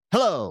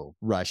Hello,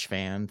 Rush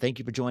fan. Thank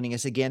you for joining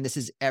us again. This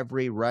is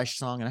Every Rush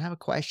Song, and I have a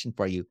question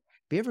for you. Have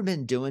you ever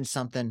been doing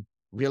something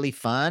really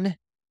fun?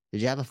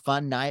 Did you have a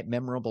fun night,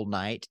 memorable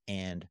night,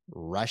 and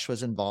Rush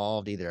was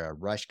involved, either a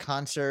Rush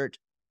concert,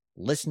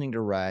 listening to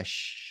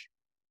Rush,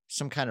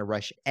 some kind of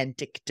Rush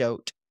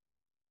anecdote?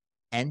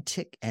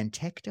 Anecdote?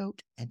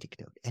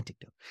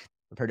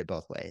 I've heard it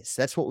both ways.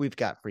 That's what we've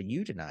got for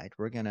you tonight.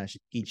 We're going to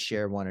each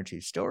share one or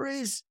two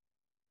stories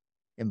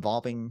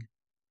involving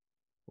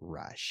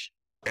Rush.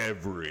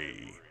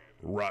 Every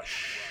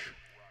Rush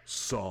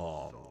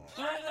song.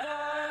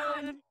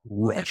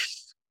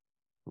 Rush.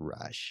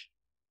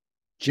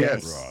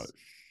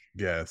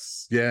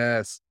 Yes.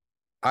 Yes.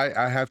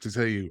 I have to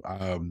tell you,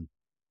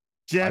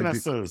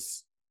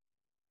 Genesis.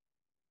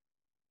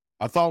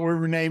 I thought we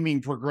were naming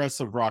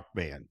progressive rock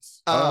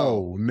bands.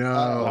 no.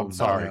 I'm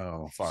sorry.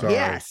 No. Sorry.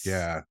 Yes.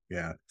 Yeah.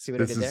 See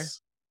what I This did there?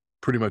 is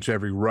pretty much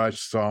every Rush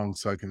song,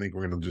 so I can think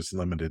we're going to just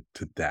limit it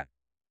to that.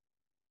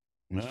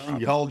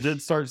 Well, y'all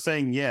did start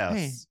saying yes.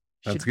 Hey,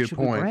 That's a good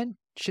point.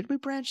 Should we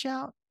branch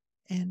out?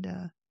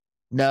 And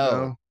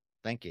no.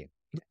 Thank you.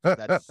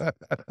 That's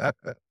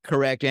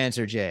correct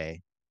answer,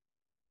 Jay.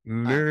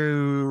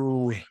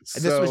 No.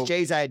 And this was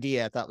Jay's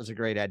idea. I thought it was a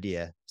great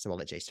idea. So I'll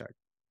let Jay start.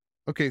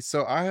 Okay,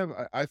 so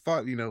I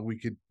thought, we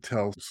could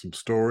tell some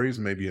stories,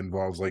 maybe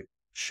involves, like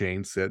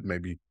Shane said,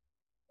 maybe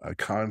a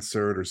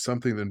concert or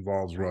something that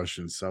involves Rush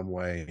in some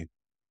way.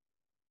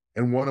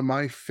 And one of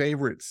my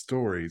favorite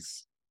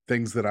stories,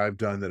 things that I've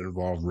done that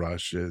involve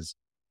Rush, is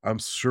I'm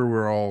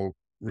sure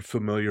we're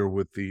familiar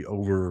with the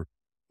over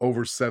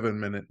 7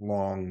 minute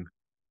long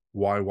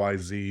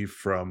YYZ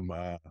from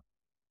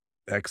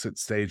Exit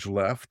Stage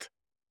Left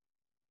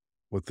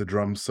with the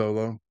drum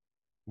solo.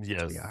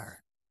 Yes. We are.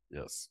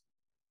 Yes.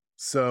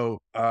 So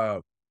I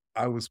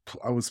was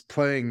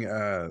playing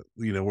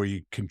where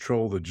you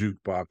control the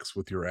jukebox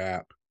with your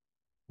app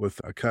with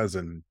a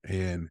cousin,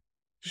 and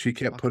she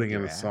kept putting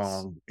in a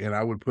song, and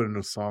I would put in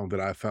a song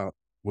that I felt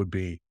would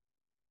be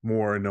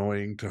more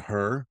annoying to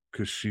her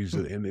because she's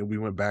and we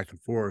went back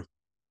and forth,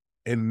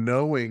 and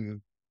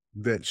knowing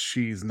that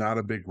she's not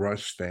a big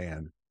Rush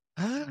fan,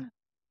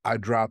 I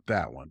dropped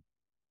that one,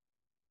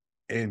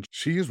 and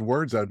she used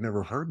words I'd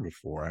never heard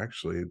before.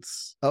 Actually,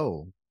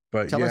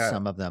 but tell us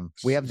some of them.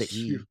 We have the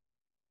E.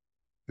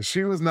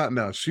 She was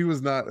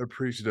not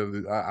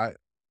appreciative.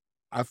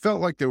 I felt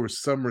like there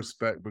was some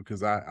respect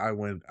because I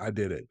went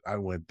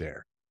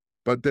there.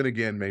 But then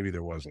again, maybe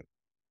there wasn't.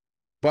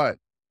 But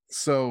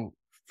so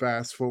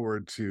fast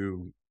forward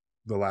to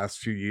the last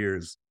few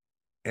years,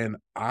 and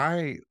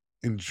I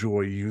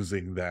enjoy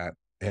using that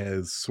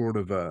as sort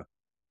of a,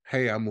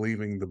 hey, I'm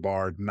leaving the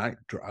bar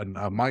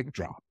a mic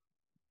drop.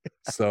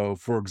 So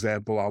for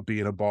example, I'll be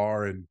in a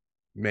bar and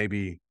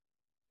maybe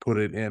put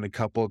it in a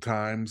couple of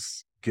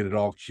times, get it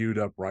all queued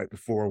up right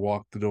before I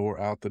walk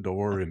out the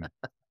door, and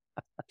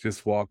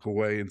just walk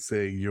away and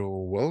say, "You're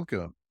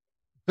welcome."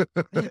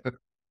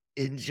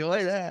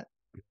 Enjoy that.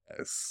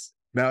 Yes.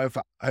 Now, if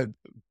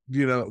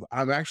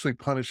I'm actually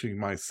punishing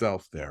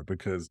myself there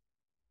because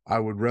I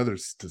would rather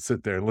to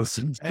sit there and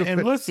listen to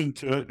it. Listen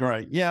to it,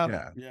 right?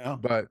 Yeah.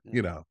 But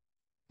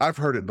I've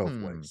heard it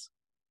both ways.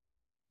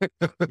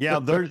 Yeah,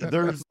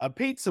 there's a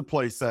pizza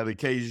place that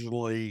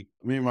occasionally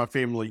me and my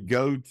family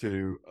go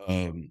to.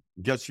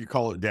 Guess you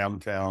call it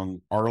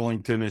downtown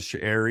Arlington-ish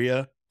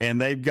area,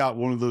 and they've got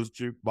one of those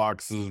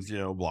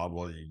jukeboxes. Blah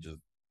blah. You just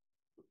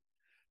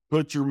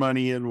put your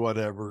money in,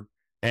 whatever.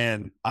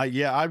 And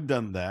I've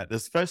done that,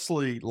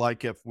 especially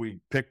like if we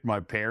pick my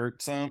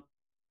parents up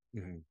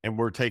and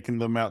we're taking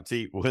them out to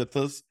eat with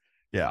us.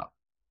 Yeah,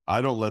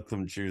 I don't let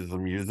them choose the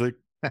music,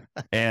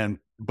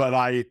 but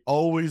I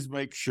always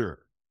make sure.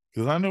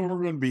 Because I know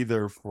we're going to be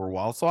there for a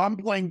while. So I'm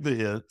playing the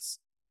hits.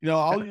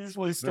 I'll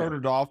usually start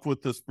it off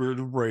with The Spirit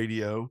of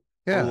Radio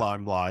or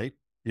Limelight,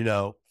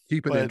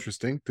 Keep it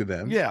interesting to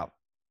them. Yeah.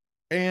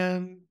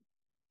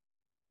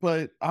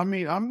 But I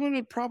mean, I'm going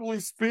to probably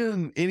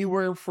spend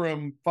anywhere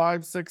from $5,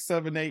 $6,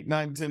 $7, $8,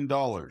 $9,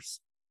 $10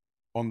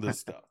 on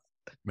this stuff.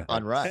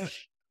 On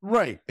Rush.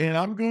 Right. And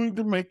I'm going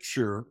to make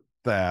sure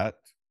that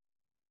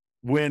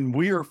when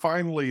we are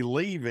finally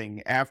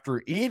leaving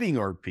after eating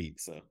our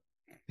pizza,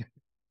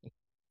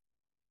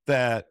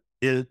 that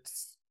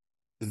it's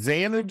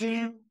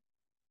Xanadu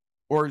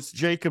or it's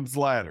Jacob's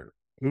Ladder.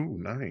 Ooh,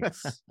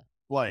 nice.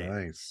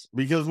 Nice.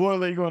 Because what are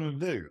they going to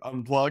do?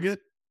 Unplug it?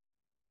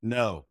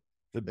 No.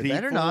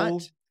 Better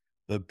not.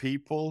 The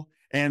people.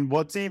 And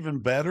what's even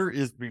better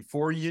is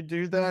before you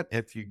do that,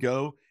 if you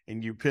go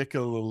and you pick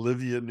an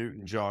Olivia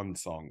Newton-John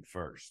song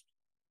first.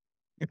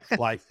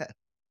 Like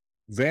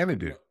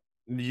Xanadu.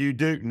 You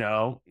do?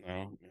 No.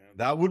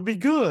 That would be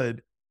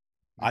good.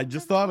 I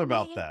just thought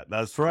about that.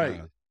 That's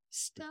right.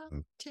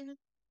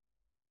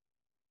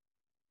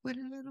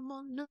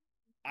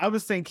 I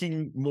was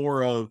thinking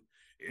more of,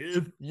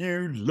 if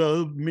you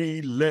love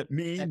me, let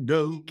me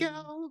know.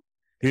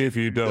 If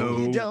you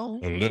don't,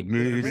 let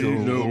me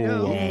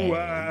know.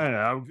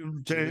 I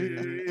can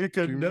take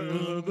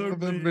another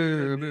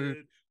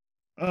minute.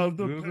 of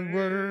the Of the pain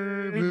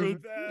world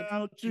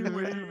without you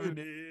in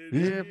it.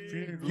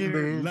 If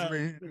you love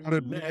me,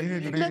 let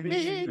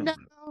me know.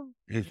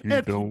 if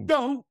If you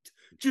don't,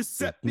 just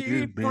set me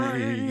free. Why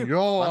am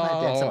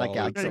I dancing like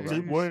Take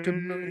Axl away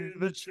Rose?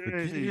 the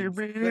chains that keep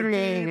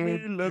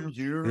me love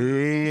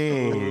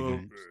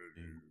you.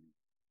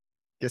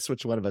 Guess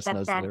which one of us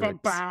knows the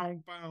lyrics?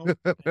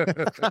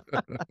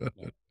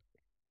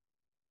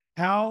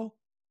 How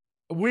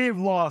we've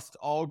lost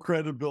all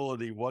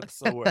credibility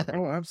whatsoever.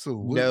 Oh,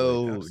 absolutely.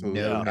 No,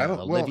 absolutely. no, I no. don't,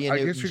 well, Olivia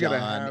I guess you gotta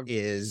Newton-John have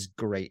is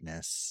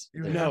greatness.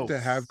 you There have to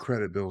is- have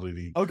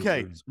credibility. to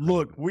Okay, lose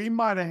look, credibility. we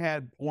might have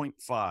had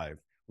 0.5.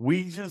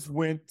 We just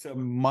went to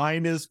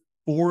minus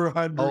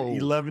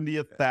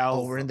 411,000.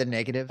 Oh, we're in the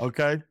negative.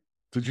 Okay,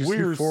 Did you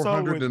we're see so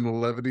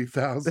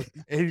 411,000?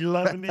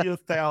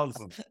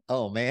 11,000.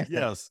 Oh man.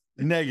 Yes,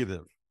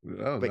 negative.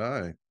 Oh, But-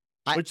 nice.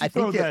 But you I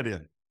throw think that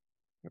in.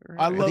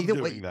 I Alright. love think that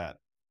doing that.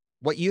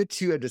 what you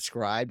two have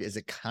described is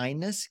a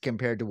kindness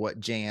compared to what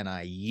Jay and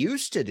I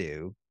used to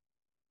do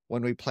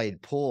when we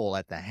played pool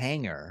at the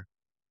hangar,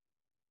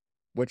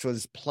 which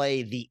was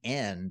play The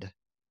End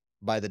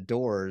by the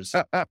Doors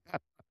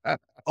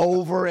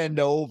over and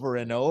over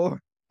and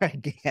over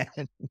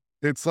again.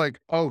 It's like,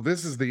 oh,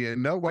 this is the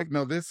end. No, wait,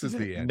 no, this is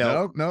the end.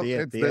 Nope, No, the,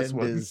 it's the this end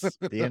one. is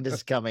the end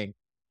is coming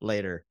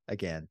later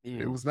again.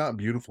 It was not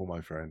beautiful,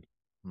 my friend.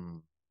 Hmm.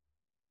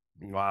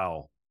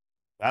 Wow.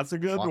 That's a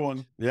good Walked-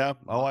 one. Yeah,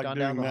 I Walked like on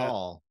doing down the that.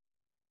 hall.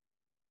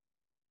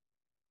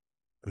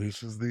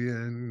 This is the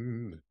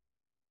end.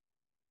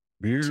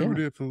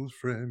 Beautiful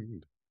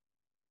friend.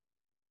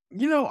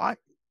 You know,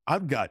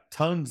 I've got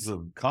tons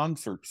of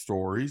concert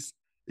stories.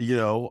 You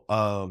know,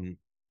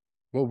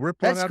 Well,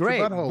 rip one That's out great.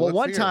 your butthole. Well, Let's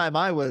one hear it. time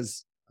I'm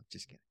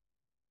just kidding.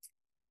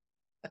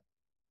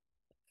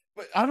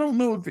 but I don't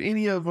know if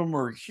any of them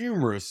are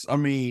humorous. I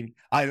mean,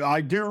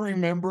 I do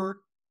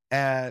remember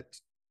at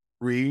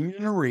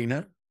Reunion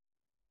Arena.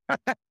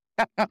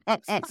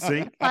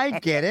 See, I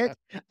get it.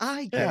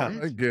 I get Yeah.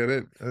 I it. get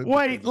it.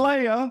 wait,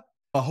 Leia,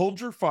 a Hold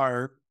Your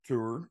Fire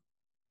tour,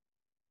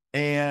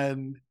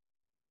 and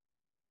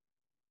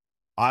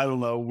I don't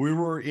know. We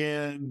were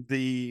in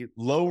the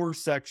lower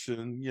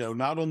section, you know,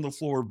 not on the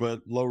floor,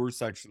 but lower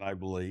section, I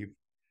believe.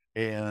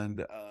 And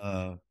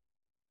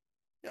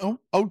you know,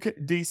 okay,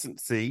 decent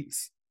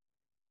seats.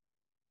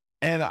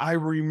 And I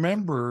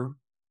remember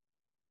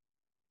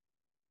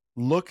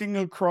looking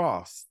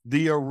across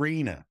the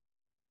arena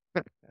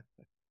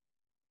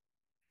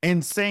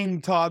and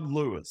seeing Todd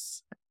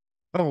Lewis.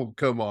 Oh,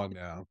 come on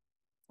now.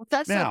 Well,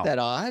 that's Now- not that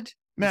odd.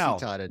 You see Now,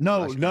 Todd at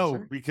no, Rush no,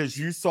 concert? because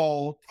you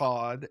saw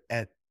Todd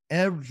at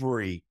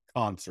every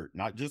concert,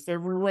 not just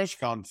every Rush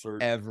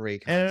concert, Every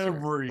concert.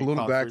 every A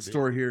little concert.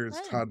 backstory here is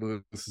Hey. Todd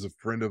Lewis is a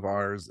friend of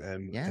ours,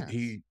 and Yes.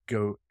 he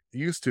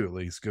used to at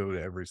least go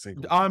to every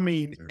single. I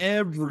mean, concert.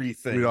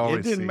 everything. We'd It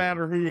always didn't see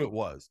matter who it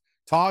was.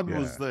 Todd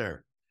was Yeah.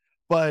 there.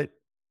 But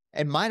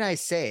And might I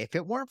say, if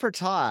it weren't for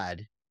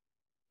Todd,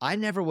 I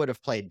never would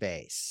have played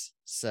bass.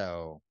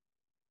 So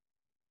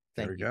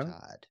There thank you you, go.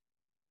 Todd.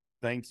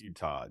 thank you,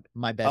 Todd.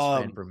 My best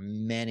friend Um, for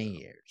many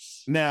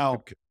years.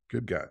 Now,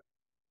 Good guy.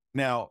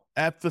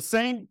 at the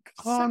same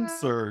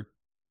concert,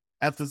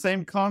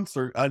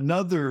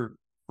 another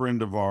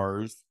friend of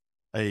ours,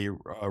 a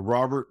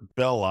Robert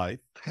Bellife,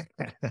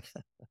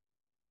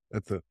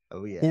 That's a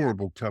Oh yeah.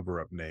 horrible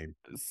cover-up name.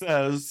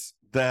 says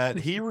that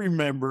he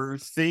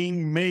remembers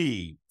seeing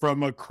me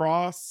from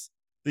across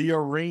the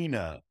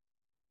arena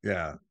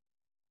Yeah.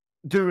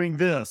 doing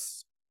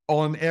this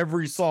on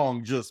every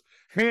song, just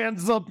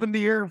hands up in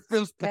the air,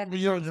 fist pumping.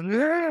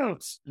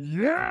 Yes,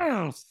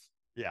 yes.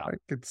 Yeah. I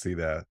could see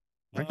that.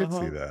 I could see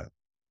Uh-huh. that.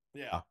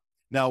 Yeah.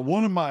 Now,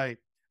 one of my,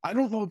 I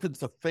don't know if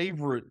it's a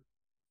favorite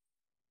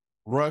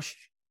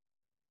Rush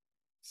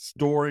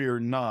story or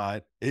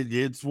not.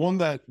 It's one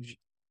that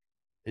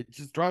it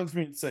just drives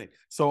me insane.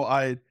 So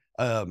a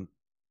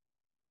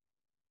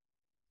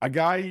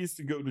guy I used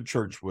to go to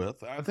church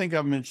with, I think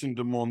I mentioned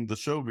him on the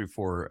show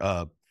before,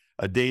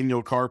 a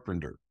Daniel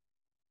Carpenter.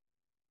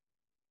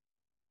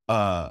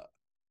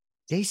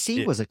 JC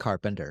It- was a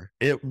carpenter.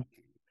 It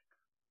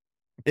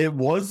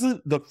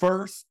wasn't the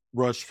first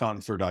Rush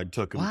concert I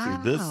took him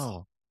to.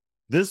 Wow.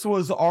 This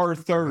was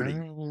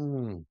R30.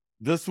 Oh,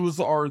 This was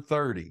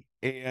R30.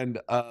 And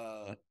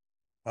I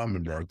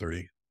remember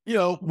R30. you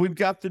know, we've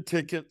got the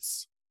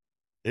tickets.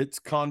 It's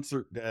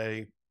concert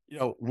day. You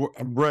know,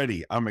 I'm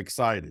ready. I'm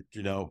excited,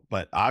 you know,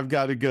 but I've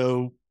got to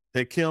go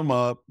pick him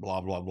up,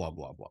 blah, blah, blah,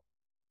 blah, blah.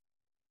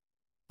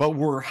 But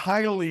we're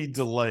highly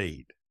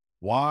delayed.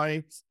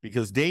 Why?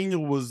 Because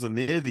Daniel was an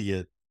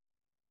idiot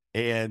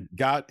and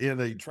got in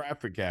a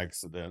traffic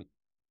accident,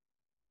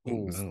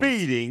 Oh, no.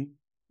 speeding,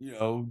 you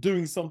know,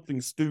 doing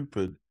something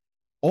stupid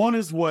on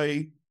his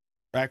way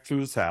back to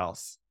his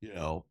house, you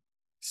know.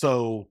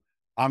 So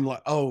I'm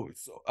like, oh,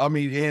 so, I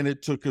mean, and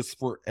it took us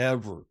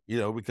forever, you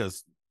know,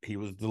 because he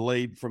was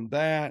delayed from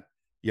that,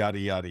 yada,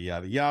 yada,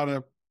 yada,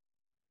 yada.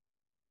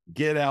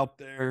 Get out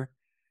there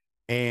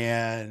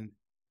and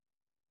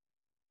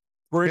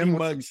pretty Tim,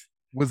 much,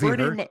 Was he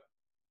pretty hurt? much,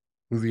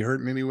 Was he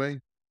hurt in any way?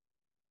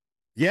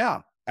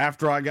 yeah,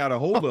 after I got a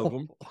hold of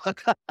them.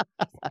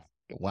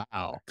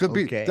 Wow. Could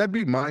be Okay. that'd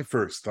be my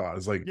first thought.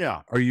 Is like,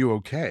 Yeah. are you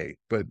okay?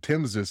 But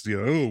Tim's just,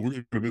 oh,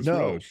 we're gonna miss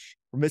No. Rush.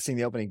 We're missing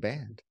the opening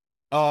band.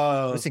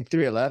 We're missing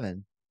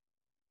 311.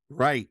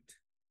 Right.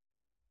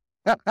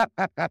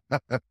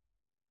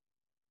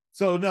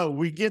 So no,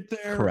 we get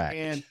there. Correct.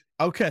 And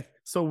okay.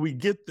 So we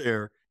get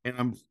there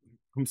and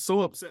I'm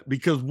so upset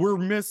because we're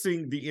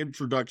missing the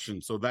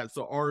introduction. So that's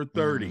the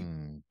R30.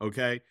 Mm.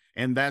 Okay.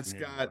 And that's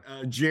Yeah.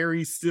 got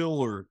Jerry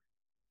Stiller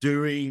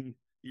doing,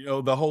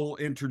 the whole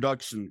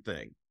introduction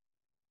thing.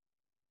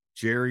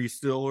 Jerry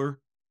Stiller,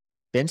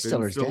 Ben Ben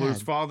Stiller's Stiller's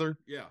dad. father.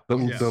 Yeah. The,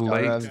 yeah. the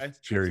late Okay.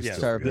 Jerry Yes.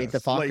 Stiller. Sorry, meet the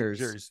yes. Late Fockers.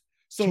 Jerry's.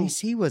 So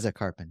JC was a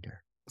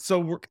carpenter.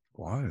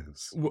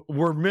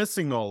 we're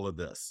missing all of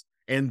this.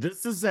 And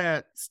this is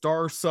at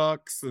Star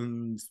Sucks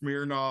and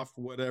Smirnoff,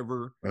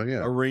 whatever, Oh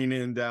yeah. arena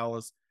in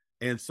Dallas.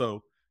 And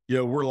so,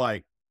 we're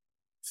like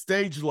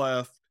stage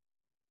left,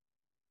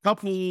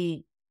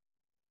 couple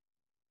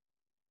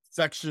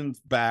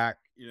sections back,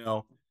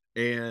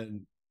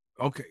 and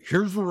okay,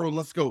 here's the row.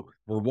 Let's go.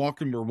 We're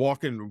walking.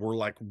 We're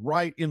like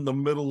right in the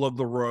middle of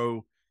the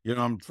row.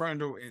 I'm trying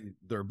to, and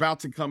they're about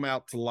to come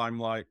out to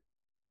Limelight.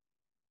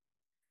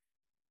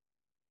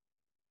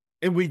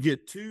 And we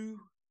get 2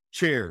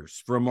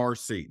 chairs from our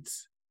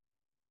seats.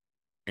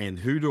 And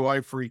who do I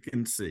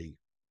freaking see?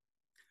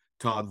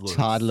 Todd Lewis.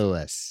 Todd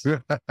Lewis.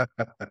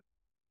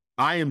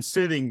 I am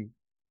sitting,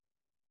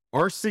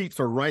 our seats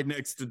are right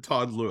next to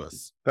Todd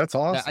Lewis. That's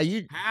Now, awesome. are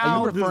you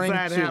How does referring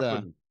that to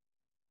happen?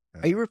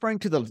 Are you referring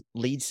to the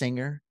lead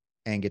singer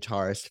and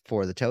guitarist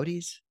for the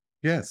Toadies?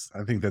 Yes,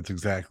 I think that's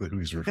exactly who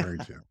he's referring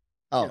to.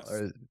 Oh,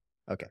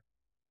 Yes.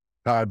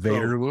 Todd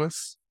Vader So-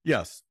 Lewis.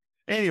 Yes.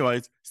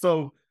 Anyways,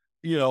 so,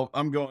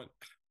 I'm going,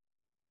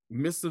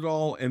 miss it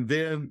all. And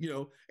then,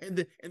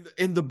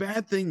 and the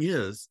bad thing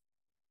is,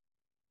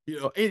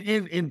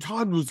 and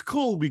Todd was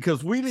cool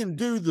because we didn't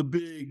do the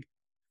big,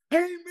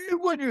 hey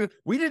man,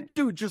 we didn't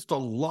do just a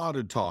lot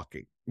of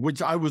talking,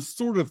 which I was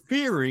sort of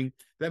fearing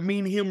that me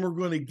and him were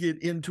going to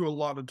get into a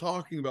lot of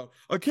talking about.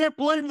 I can't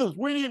believe this.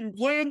 We didn't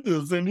plan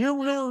this, and here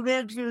we are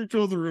next to each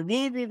other. And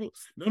blah, blah, blah.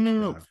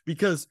 No, Yeah.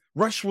 because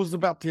Rush was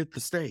about to hit the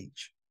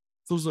stage.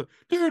 So it was like,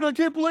 dude, I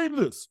can't believe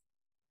this.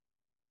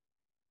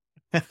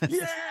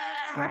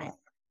 Yeah.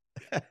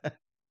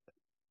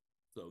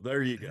 So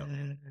there you go.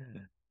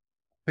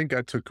 I think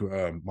I took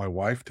my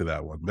wife to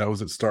that one. That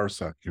was at Star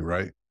Suck, you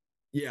right?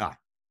 Yeah.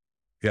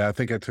 Yeah, I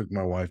think I took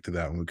my wife to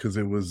that one because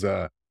it was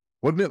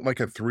wasn't it like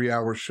a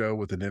 3-hour show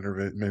with an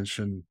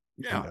intervention?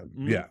 Yeah.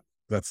 Mhm. Yeah.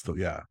 That's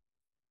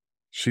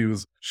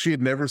she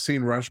had never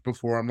seen Rush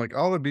before. I'm like,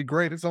 oh, it'd be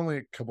great. It's only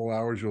a couple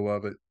hours, you'll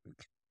love it.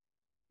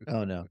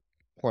 Oh no,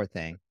 poor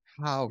thing.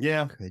 How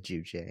Yeah. could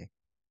you, Jay?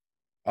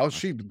 Oh,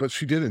 but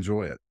she did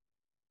enjoy it.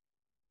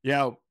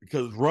 Yeah,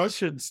 because Rush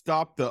had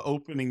stopped the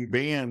opening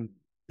band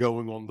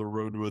going on the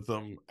road with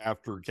them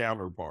after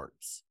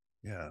Counterparts.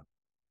 Yeah.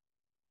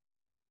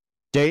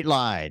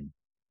 Dateline,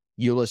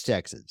 Euless,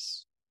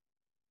 Texas.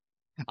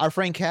 Our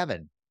friend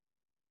Kevin.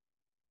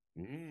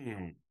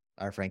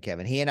 Our friend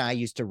Kevin. He and I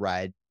used to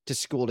ride to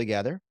school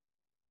together.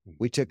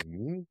 We took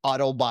Mhm.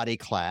 auto body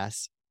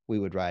class. We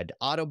would ride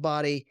auto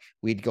body.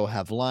 We'd go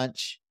have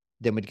lunch.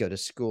 Then we'd go to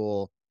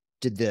school.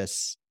 Did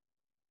this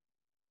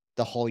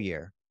the whole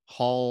year,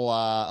 whole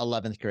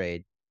 11th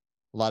grade,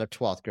 a lot of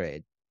 12th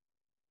grade.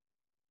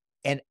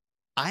 And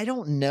I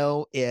don't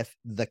know if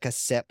the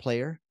cassette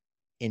player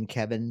in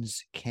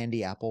Kevin's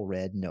Candy Apple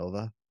Red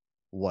Nova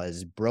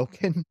was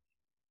broken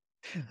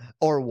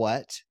or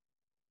what,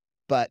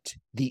 but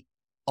the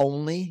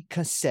only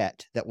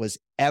cassette that was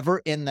ever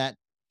in that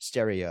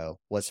stereo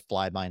was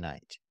Fly By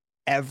Night.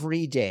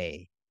 Every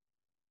day,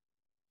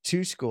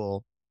 to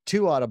school,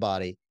 to auto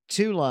body,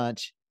 to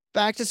lunch,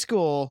 back to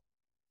school,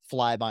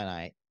 Fly By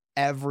Night,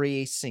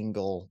 every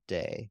single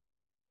day.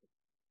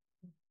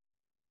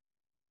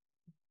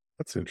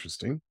 That's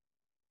interesting.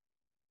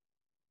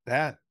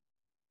 That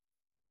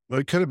Well,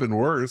 it could have been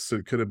worse.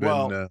 It could have been,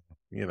 Well-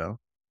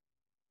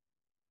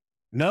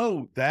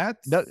 no,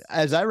 that's No,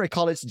 as I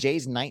recall, it's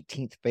Jay's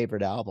 19th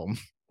favorite album.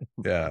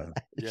 yeah.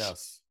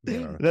 yes.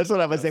 Yeah. That's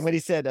what I was saying Yes. when he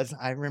said,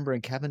 I remember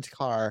in Kevin's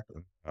car,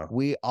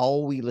 we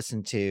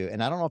listened to,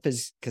 and I don't know if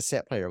his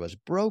cassette player was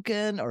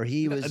broken or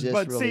he was just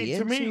But really see,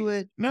 to me, into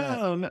it. but-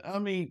 No, I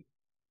mean,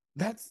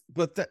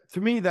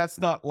 to me, that's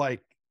not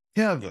like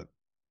Kevin.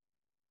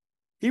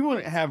 He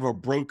wouldn't have a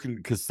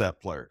broken cassette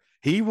player.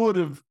 He would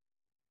have.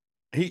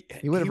 He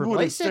would have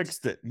replaced it?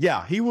 fixed it.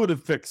 Yeah, he would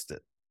have fixed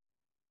it.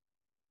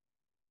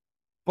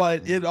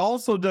 But it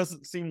also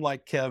doesn't seem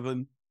like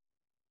Kevin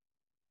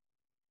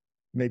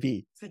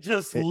maybe. to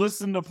just It-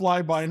 listen to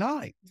Fly By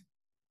Night.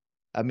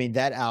 I mean,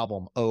 that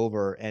album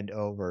over and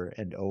over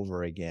and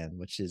over again,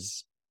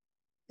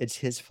 it's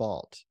his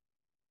fault.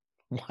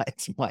 Why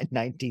it's my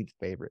 19th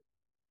favorite.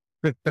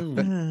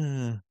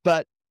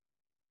 But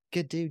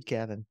good dude,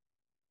 Kevin.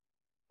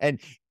 And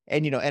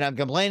I'm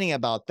complaining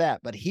about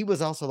that, but he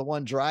was also the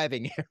one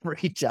driving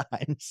every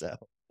time. So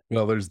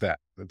Well, there's that.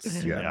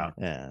 That's yeah. Yeah.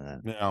 yeah,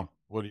 Yeah.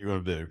 What are you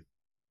going to do?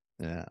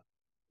 yeah.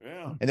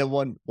 Yeah. And then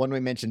one we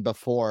mentioned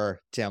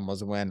before, Tim,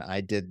 was when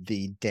I did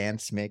the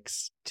dance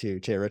mix to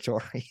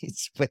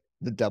Territories with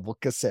the double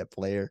cassette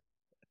player.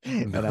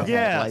 And I had like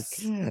Yes.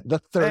 the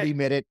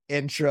 30-minute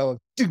intro.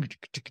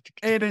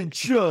 And it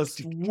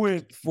just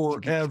went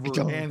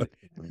forever.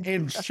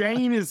 And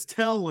Shane is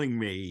telling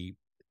me,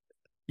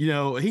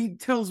 he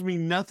tells me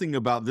nothing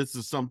about this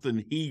is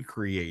something he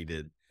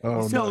created.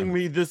 Oh, He's telling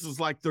me this is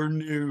like their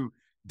new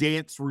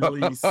dance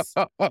release.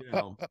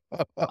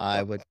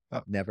 I would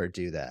never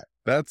do that.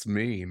 That's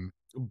mean.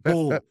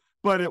 Bull.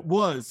 But it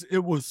was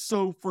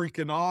so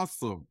freaking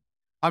awesome.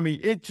 I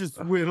mean, it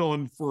just went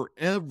on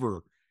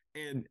forever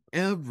and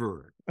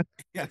ever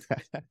and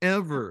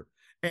ever.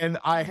 And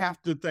I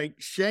have to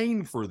thank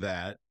Shane for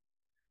that,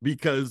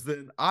 because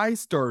then I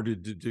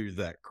started to do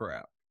that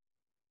crap.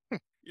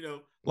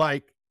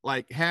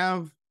 Like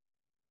have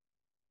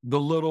the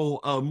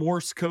little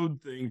Morse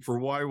code thing for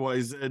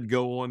YYZ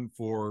go on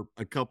for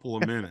a couple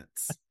of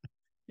minutes.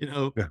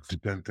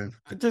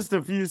 Just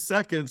a few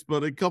seconds,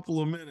 but a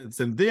couple of minutes,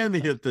 and then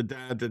hit the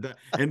da da da,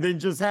 and then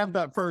just have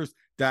that first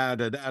da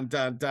da da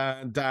da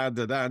da da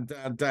da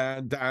da da da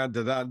da da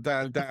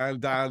da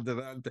da da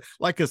da,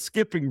 like a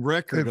skipping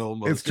record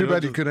almost. It's too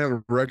bad you couldn't have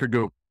a record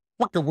go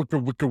wicka wicka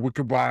wicka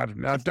wicka wide.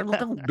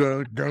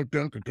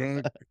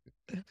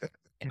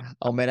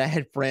 Oh man, I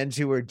had friends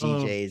who were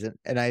DJs,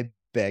 and I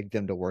begged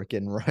them to work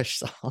in Rush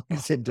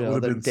songs and do all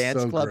the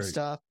dance club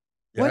stuff.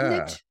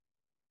 Wasn't it?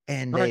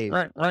 And they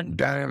wasn't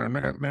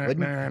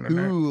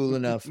cool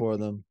enough for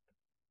them.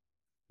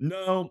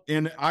 No,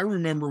 and I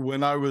remember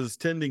when I was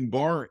tending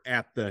bar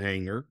at the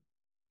hangar,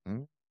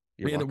 and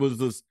it was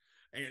this,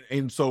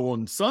 and so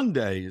on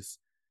Sundays,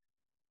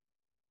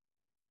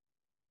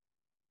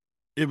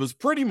 it was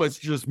pretty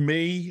much just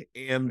me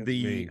and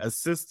the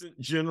assistant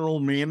general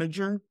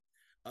manager.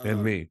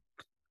 And me.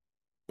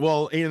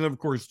 Well, and of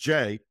course,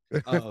 Jay.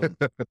 Because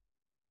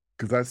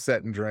I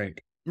sat and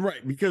drank.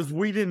 Right, because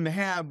we didn't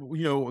have,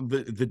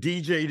 the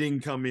DJ didn't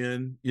come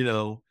in,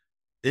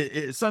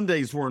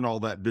 Sundays weren't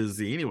all that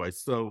busy anyway.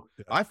 So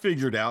I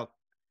figured out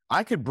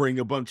I could bring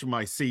a bunch of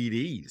my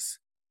CDs.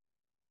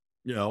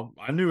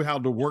 I knew how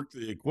to work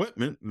the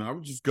equipment, and I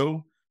would just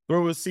go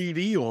throw a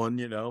CD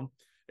on,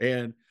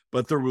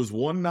 but there was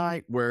one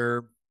night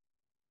where,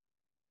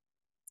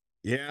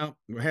 we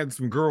had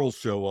some girls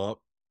show up,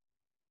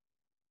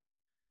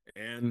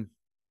 and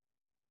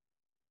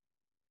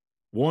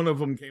one of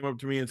them came up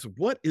to me and said,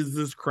 "What is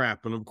this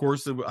crap?" And of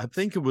course, I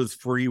think it was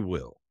Free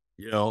Will.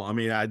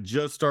 I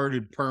just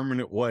started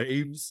Permanent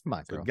Waves.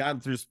 So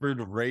got through Spirit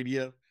of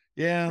Radio.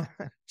 Yeah.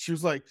 She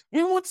was like,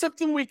 "We want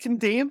something we can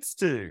dance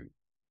to."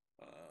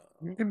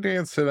 You can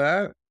dance to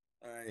that.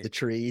 The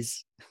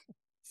trees.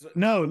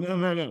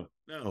 No.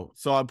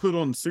 So I put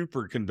on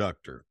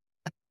Superconductor.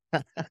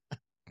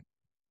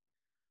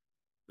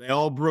 They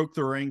all broke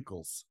their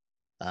ankles.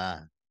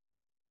 I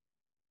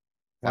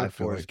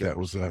feel like that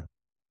was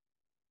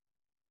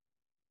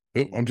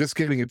I'm just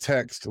getting a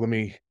text. Let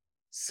me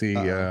see.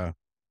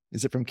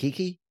 Is it from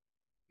Kiki?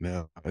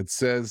 No, it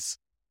says,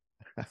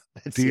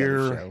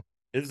 "Dear."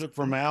 Is it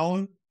from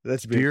Alan?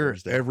 That's Dear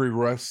Every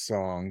Rush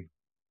Song.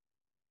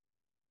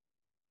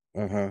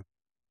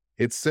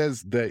 It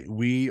says that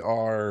we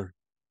are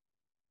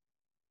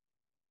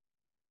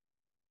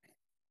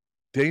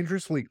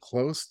dangerously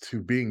close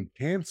to being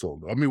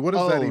canceled. I mean, what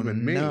does that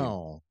even mean?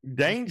 No.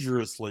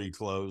 Dangerously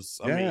close.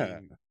 I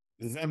mean,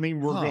 does that mean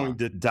we're going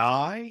to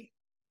die?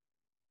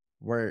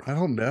 I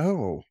don't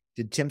know.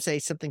 Did Tim say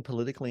something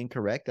politically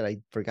incorrect that I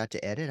forgot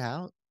to edit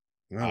out?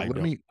 No,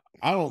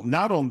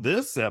 not on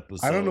this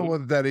episode. I don't know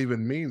what that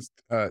even means.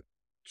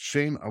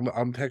 Shane,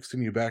 I'm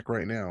texting you back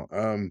right now.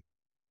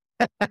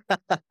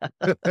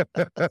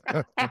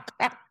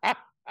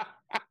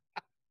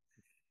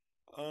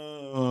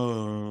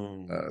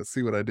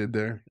 See what I did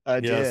there? I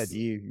did.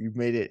 You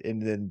made it,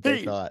 and then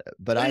they thought,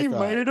 but I thought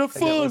made it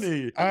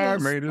funny. I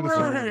made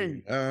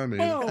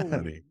it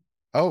funny.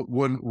 Oh,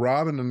 when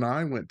Robin and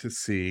I went to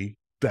see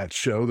that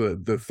show,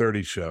 the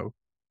 30 show,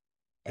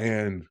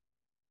 and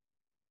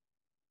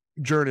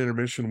during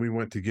intermission, we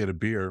went to get a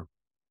beer,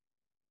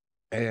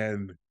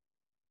 and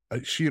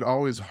she had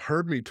always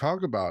heard me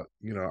talk about,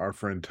 our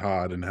friend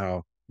Todd and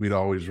how we'd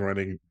always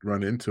run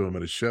into him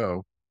at a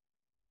show.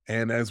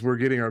 And as we're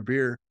getting our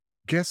beer,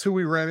 guess who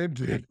we ran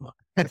into?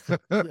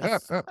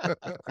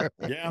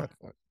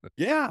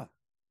 Yeah.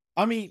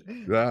 I mean,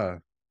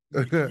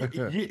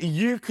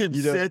 you could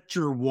set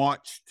your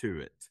watch to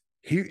it.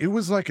 It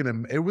was like his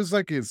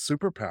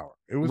superpower.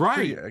 It was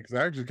right. It's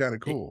actually kind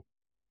of cool.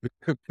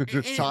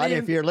 Todd,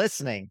 if you're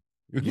listening,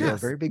 you're a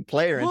very big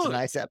player in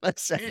tonight's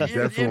episode.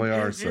 Definitely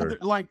are, sir.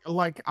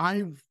 Like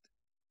I've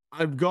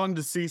gone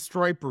to see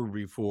Striper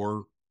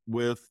before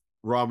with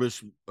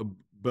Robish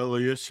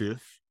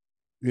Beliashif.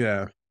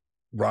 Yeah.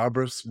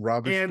 Robish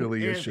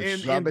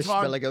Beliashif. Robish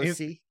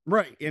Beligosi.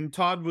 Right. And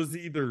Todd was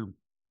either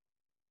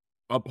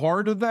a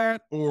part of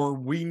that, or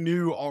we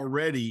knew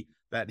already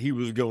that he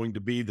was going to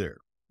be there,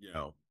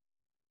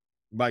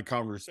 by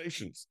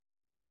conversations.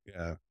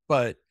 Yeah.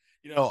 But,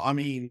 I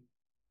mean,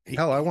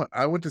 Hell,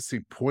 I went to see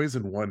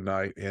Poison one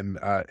night, and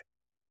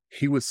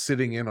he was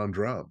sitting in on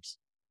drums.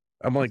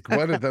 I'm like,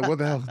 what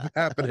the hell is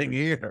happening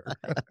here?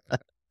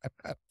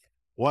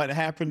 What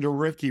happened to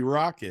Ricky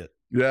Rocket?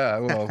 Yeah,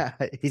 well,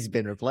 He's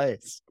been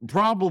replaced.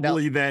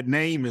 Probably that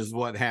name is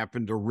what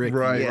happened to Ricky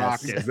right,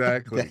 Yes. Rocket.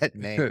 exactly. That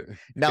name.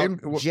 Now,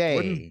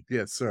 Jay.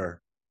 Yes, sir.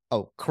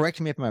 Oh,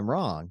 correct me if I'm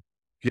wrong,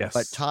 Yes,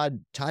 but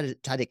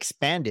Todd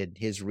expanded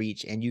his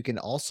reach, and you can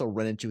also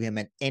run into him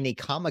at any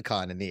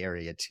Comic-Con in the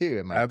area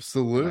too.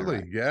 absolutely.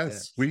 right?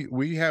 Yes, Yes.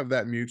 we have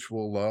that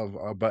mutual love,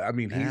 but I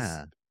mean,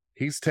 Yeah.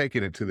 he's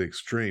taken it to the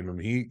extreme. I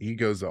mean, he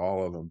goes to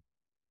all of them.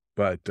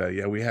 But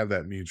yeah, we have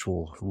that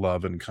mutual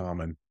love in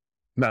common.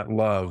 Not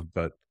love,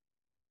 but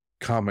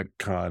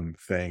Comic-Con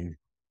thing.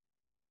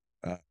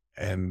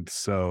 And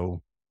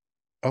so,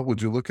 oh,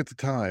 would you look at the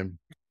time?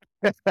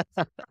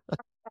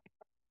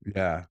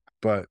 Yeah,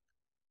 but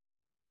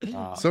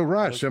so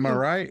Rush, am I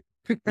right?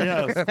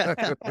 Yes.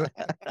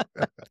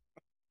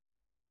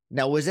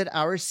 Now, was it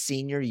our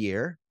senior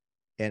year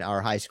in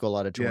our high school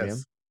auditorium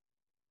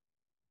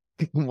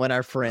Yes. when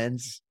our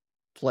friends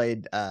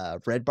played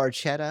Red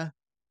Barchetta?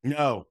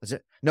 No, Was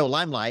it? No,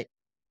 Limelight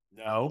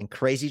no, and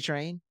Crazy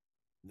Train.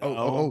 no.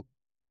 Oh,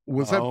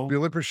 was No. that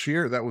Billy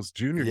Brashear? That was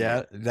junior Yeah,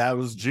 year. that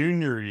was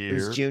junior It year.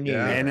 was junior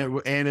Yeah.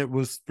 year. and it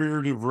was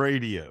Spirit of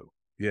Radio. Was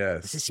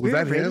Yes. it Was Spirit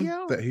that of him?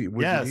 Radio? That he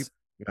Yes,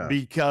 yeah.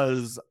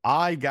 because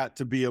I got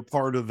to be a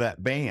part of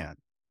that band.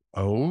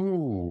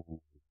 Oh,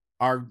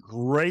 Our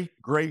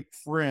great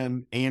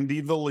friend Andy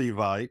the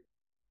Levite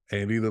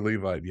Andy the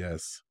Levite,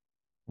 yes.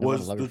 No one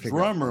was will ever the figure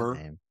out that drummer,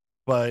 name.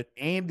 but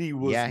Andy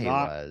was Yeah, he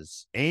not.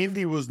 was.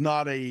 Andy was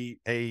not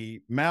a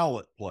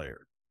mallet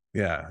player,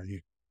 Yeah.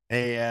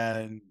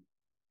 and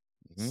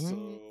Mm.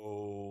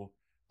 so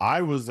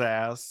I was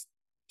asked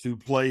to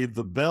play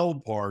the bell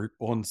part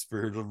on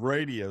Spirit of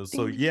Radio.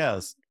 So Ding.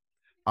 yes,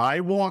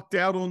 I walked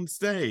out on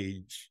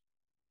stage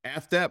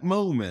at that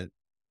moment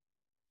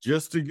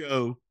just to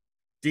go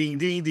ding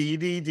ding ding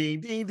ding ding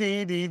ding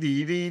ding ding ding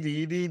ding ding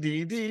ding ding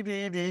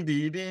ding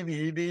ding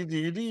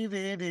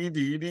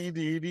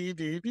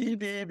ding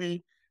ding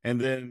ding.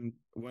 And then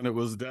when it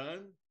was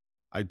done,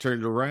 I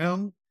turned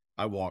around,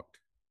 I walked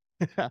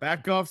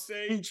back off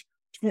stage,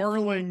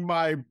 twirling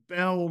my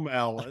bell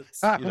mallets,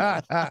 you know.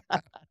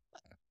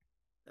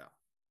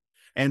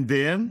 And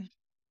then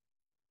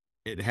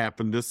it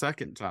happened a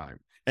second time,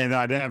 and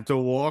I'd have to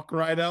walk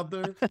right out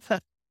there.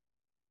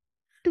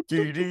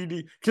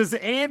 Because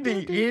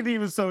Andy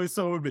was so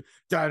would be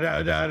da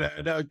da da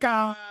da da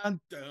da, and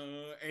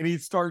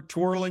he'd start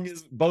twirling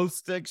his both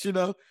sticks, you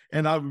know,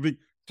 and I would be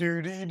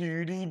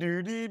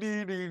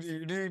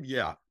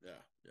yeah.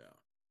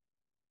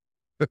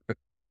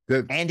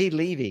 Andy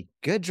Levy,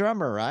 good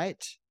drummer,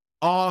 right?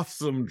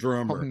 Awesome Oh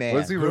drummer. man,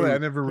 Was he really? I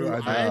never Who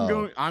realized. I-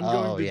 I'm Oh,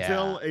 going to yeah.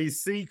 tell a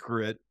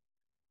secret,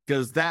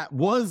 because that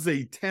was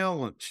a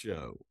talent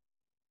show.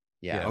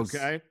 yeah, Yes.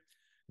 Okay.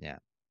 Yeah.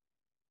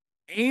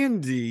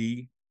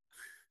 Andy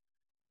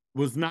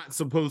was not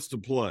supposed to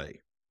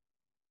play.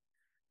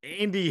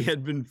 Andy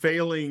had been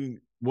failing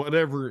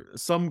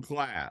some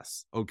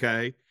class.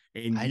 Okay.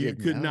 And I you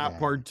didn't could know not that.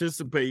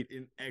 participate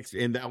in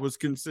and that was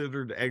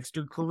considered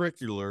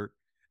extracurricular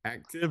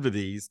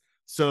activities. I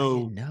So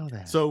didn't know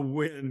that. so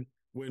when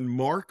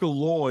Mark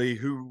Alloy,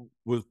 who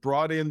was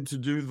brought in to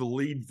do the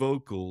lead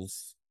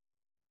vocals,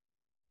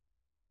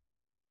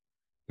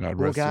 God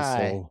Cool rest his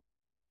guy. soul.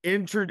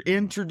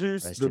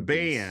 introduced Rest the in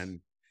peace. band,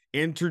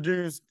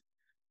 introduced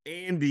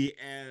Andy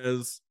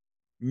as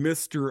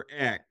Mr.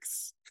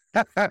 X.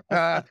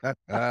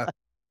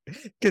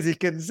 Because he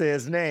couldn't say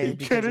his name. He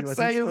because couldn't wasn't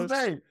say his supposed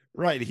to. name.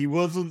 Right. He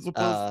wasn't supposed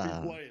to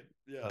Uh, be playing.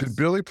 Yes. Did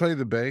Billy play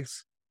the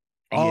bass?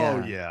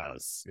 Oh, Yeah.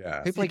 yes.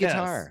 Yeah. He played Yes.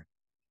 guitar.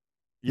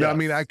 Yeah, I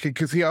mean, Yes. I could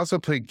because he also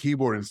played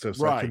keyboard and stuff,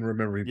 so I Right. couldn't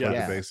remember he played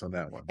Yeah. the bass on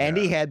that one. And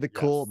yeah. he had the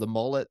Yes. the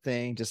mullet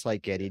thing, just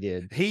like Getty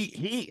did.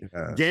 He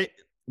Yeah.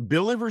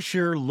 Billy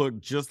Brashear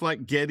looked just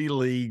like Geddy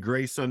Lee,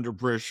 Grace Under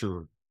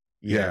Pressure.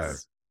 Yeah.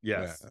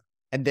 Yes.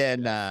 And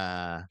then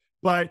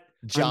But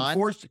John.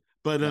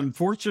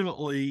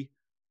 unfortunately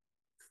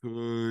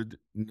could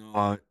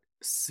not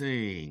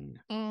sing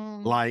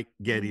like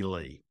Geddy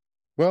Lee.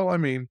 Well, I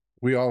mean,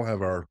 we all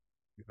have our,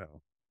 Who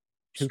can?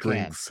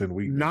 strengths and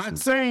weaknesses. Not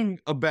saying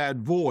a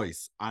bad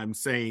voice. I'm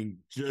saying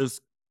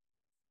just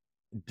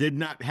did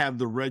not have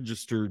the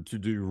register to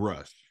do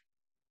Rush.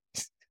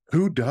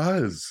 Who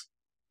does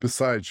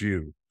besides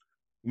you?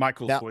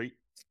 Michael Now- Sweet.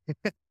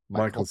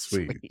 Michael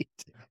Sweet.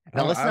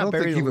 Now, let's I not don't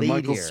bury think the even lead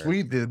Michael here.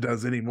 Sweet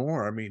does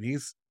anymore. I mean,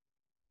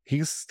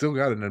 he's still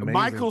got an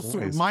amazing voice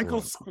for it.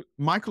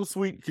 Michael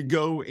Sweet could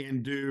go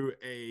and do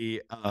a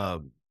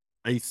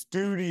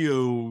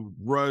studio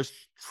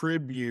Rush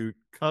tribute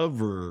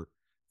cover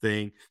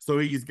thing. So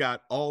he's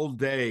got all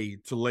day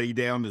to lay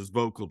down his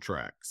vocal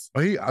tracks.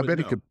 Oh, I But bet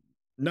he no, could,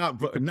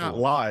 not he could not pull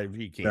it. live.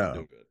 He can't No, do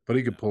it. but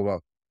he could pull it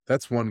off.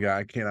 That's one guy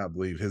I cannot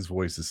believe his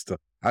voice is still.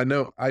 I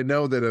know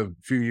that a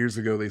few years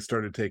ago they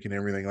started taking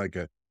everything like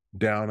a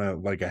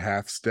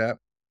half step,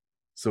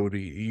 so it'd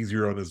be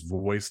easier on his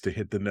voice to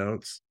hit the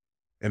notes.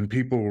 and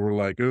people were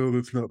like, "Oh,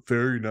 that's not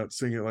fair. You're not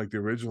singing it like the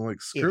original."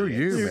 Like, screw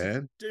Idiots. you,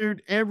 man.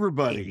 Dude,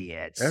 everybody.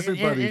 Idiots.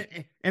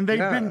 Everybody- And they've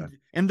Yeah.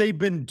 they've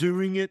been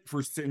doing it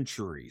for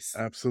centuries.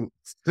 Absolutely.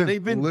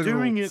 They've been Literal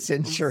doing it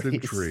Centuries.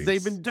 centuries.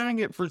 They've been doing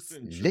it for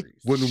centuries.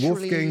 When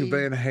Wolfgang Literally-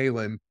 Van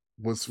Halen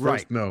was first,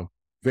 Right. no,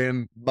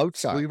 Van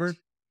Mozart. Cleaver?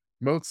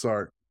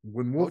 Mozart.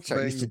 When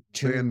Mozart used to Wolfgang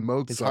tune Van his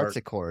Mozart,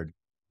 harpsichord.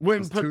 When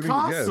was tuning-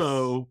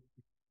 Picasso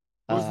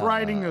was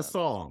writing Uh, a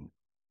song.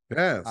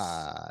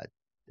 yes,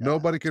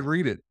 nobody could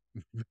read it.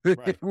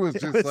 Right. It was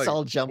It just was like, all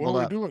what jumbled are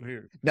we up. doing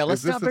here? Now let's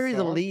Is this not a bury the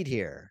song? lead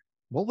here.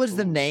 What was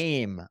the Ooh.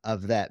 name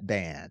of that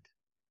band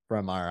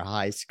from our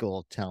high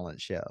school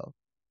talent show?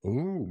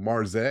 Ooh,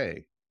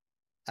 Marseille.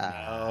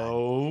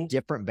 No.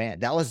 Different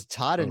band. That was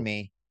Todd and Oh.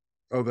 me.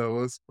 Oh, that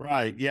was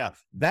Right. Yeah.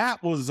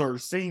 That was our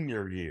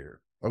senior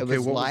year. okay. It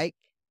was what like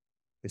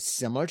it's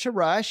similar to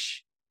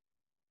Rush,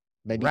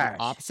 maybe Rush.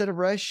 the opposite of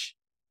Rush.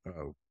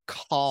 oh,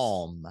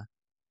 Calm.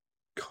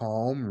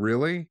 Calm?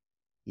 Really?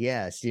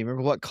 Yes. Do you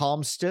remember what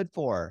Calm stood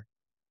for?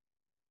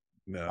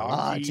 No.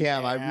 Ah,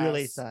 Tim, I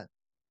really ass. thought.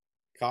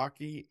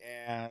 Cocky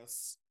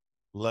ass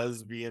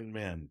lesbian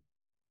men.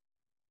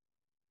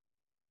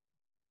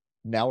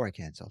 Now we're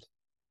canceled.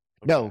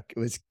 No, Okay. it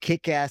was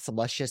kick ass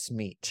luscious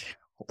meat.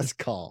 Was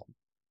Calm.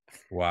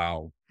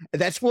 Wow.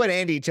 That's what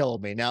Andy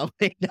told me. Now,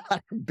 it may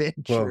not have been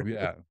Well, true.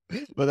 yeah.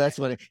 But that's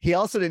what he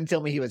also didn't tell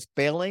me he was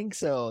failing,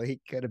 so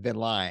he could have been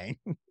lying.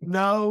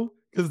 No,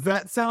 because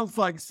that sounds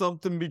like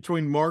something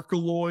between Mark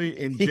Alloy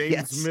and James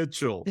Yes.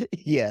 Mitchell.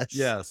 Yes.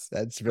 Yes.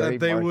 That's very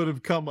That they Mark. would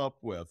have come up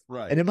with.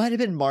 Right. And it might have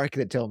been Mark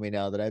that told me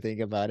now that I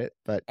think about it.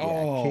 But yeah,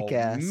 Oh, kick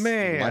ass,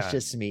 man.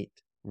 luscious meat.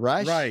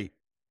 Rush, Right.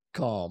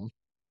 Calm.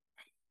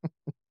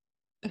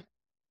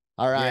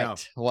 All right. Yeah.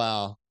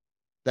 Wow.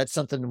 That's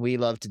something we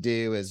love to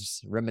do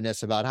is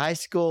reminisce about high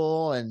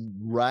school, and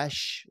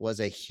Rush was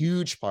a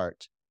huge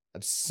part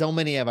of so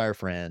many of our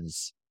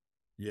friends.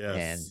 Yes.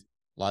 And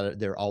a lot of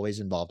they're always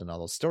involved in all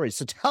those stories.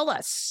 So tell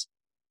us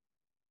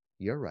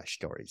your Rush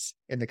stories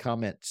in the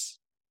comments.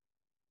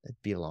 That'd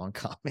be a long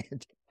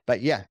comment.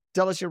 But yeah,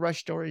 tell us your Rush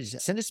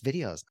stories. Send us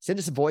videos. Send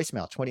us a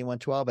voicemail,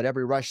 2112 at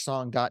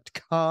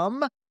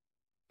everyrushsong.com.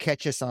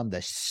 Catch us on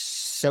the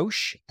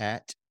Soch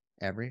at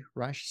Every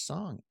Rush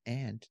Song.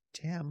 And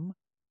Tim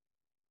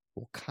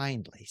will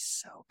kindly,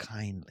 so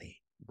kindly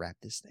wrap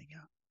this thing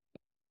up.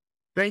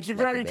 Thank you Love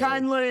you, very baby.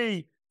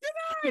 kindly.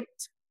 Good night.